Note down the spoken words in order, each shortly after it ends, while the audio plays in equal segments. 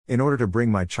In order to bring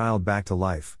my child back to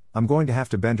life, I'm going to have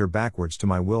to bend her backwards to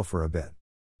my will for a bit.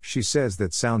 She says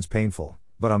that sounds painful,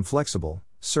 but I'm flexible,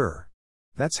 sir.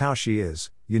 That's how she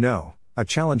is, you know, a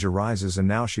challenge arises and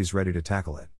now she's ready to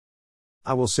tackle it.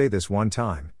 I will say this one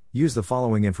time, use the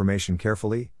following information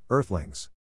carefully, Earthlings.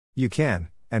 You can,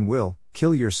 and will,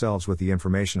 kill yourselves with the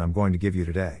information I'm going to give you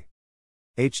today.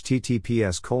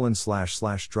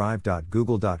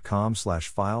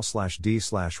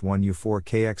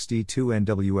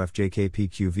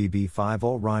 https://drive.google.com/file/d/1u4kxd2nwfjkpqvb5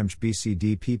 all rhymes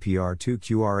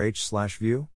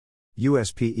bcdppr2qrh/view?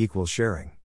 USP equals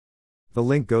sharing. The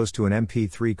link goes to an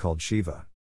MP3 called Shiva.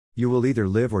 You will either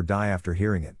live or die after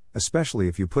hearing it, especially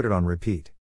if you put it on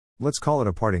repeat. Let's call it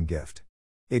a parting gift.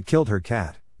 It killed her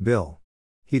cat, Bill.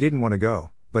 He didn't want to go,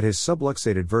 but his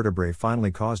subluxated vertebrae finally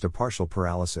caused a partial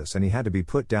paralysis and he had to be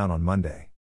put down on Monday.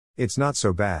 It's not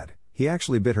so bad, he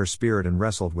actually bit her spirit and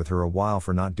wrestled with her a while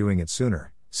for not doing it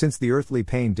sooner, since the earthly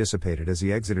pain dissipated as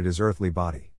he exited his earthly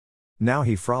body. Now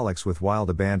he frolics with wild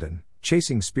abandon,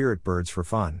 chasing spirit birds for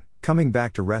fun, coming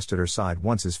back to rest at her side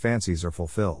once his fancies are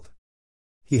fulfilled.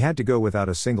 He had to go without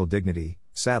a single dignity,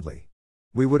 sadly.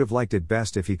 We would have liked it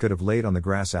best if he could have laid on the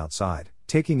grass outside,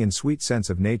 taking in sweet sense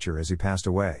of nature as he passed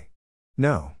away.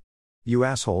 No. You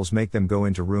assholes make them go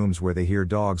into rooms where they hear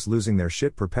dogs losing their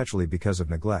shit perpetually because of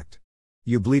neglect.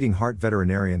 You bleeding heart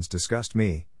veterinarians disgust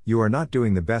me, you are not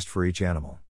doing the best for each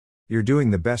animal. You're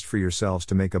doing the best for yourselves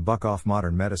to make a buck off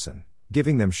modern medicine,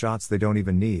 giving them shots they don't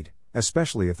even need,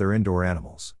 especially if they're indoor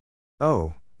animals.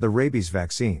 Oh, the rabies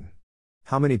vaccine.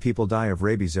 How many people die of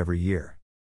rabies every year?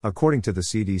 According to the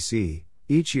CDC,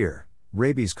 each year,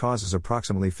 rabies causes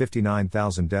approximately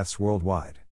 59,000 deaths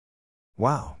worldwide.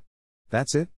 Wow.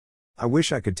 That's it? I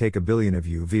wish I could take 1 billion of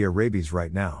you via rabies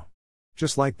right now.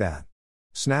 Just like that.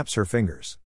 Snaps her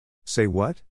fingers. Say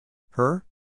what? Her?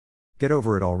 Get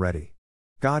over it already.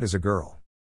 God is a girl.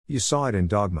 You saw it in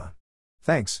Dogma.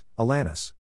 Thanks,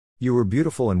 Alanis. You were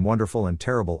beautiful and wonderful and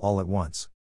terrible all at once.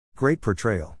 Great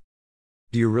portrayal.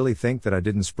 Do you really think that I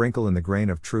didn't sprinkle in the grain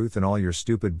of truth in all your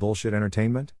stupid bullshit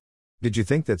entertainment? Did you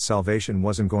think that salvation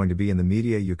wasn't going to be in the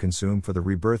media you consume for the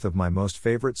rebirth of my most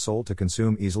favorite soul to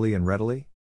consume easily and readily?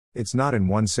 It's not in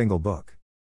one single book.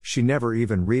 She never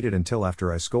even read it until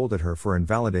after I scolded her for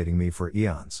invalidating me for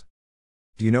eons.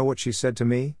 Do you know what she said to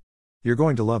me? You're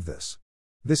going to love this.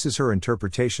 This is her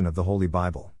interpretation of the Holy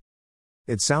Bible.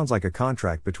 It sounds like a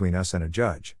contract between us and a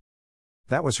judge.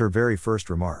 That was her very first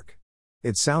remark.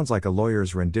 It sounds like a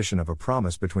lawyer's rendition of a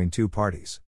promise between two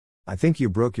parties. I think you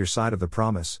broke your side of the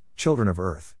promise, children of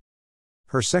Earth.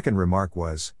 Her second remark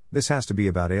was, this has to be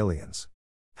about aliens.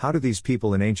 How do these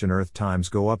people in ancient Earth times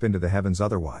go up into the heavens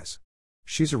otherwise?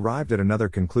 She's arrived at another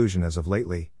conclusion as of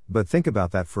lately, but think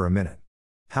about that for a minute.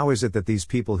 How is it that these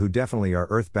people who definitely are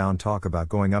earthbound talk about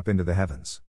going up into the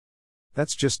heavens?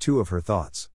 That's just two of her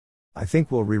thoughts. I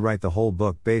think we'll rewrite the whole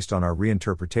book based on our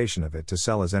reinterpretation of it to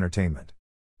sell as entertainment.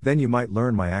 Then you might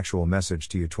learn my actual message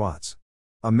to you twats.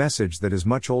 A message that is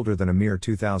much older than a mere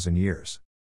 2,000 years.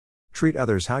 Treat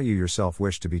others how you yourself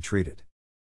wish to be treated.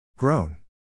 Groan.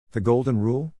 The golden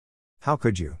rule? How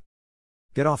could you?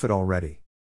 Get off it already.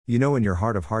 You know in your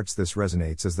heart of hearts this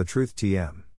resonates as the truth TM.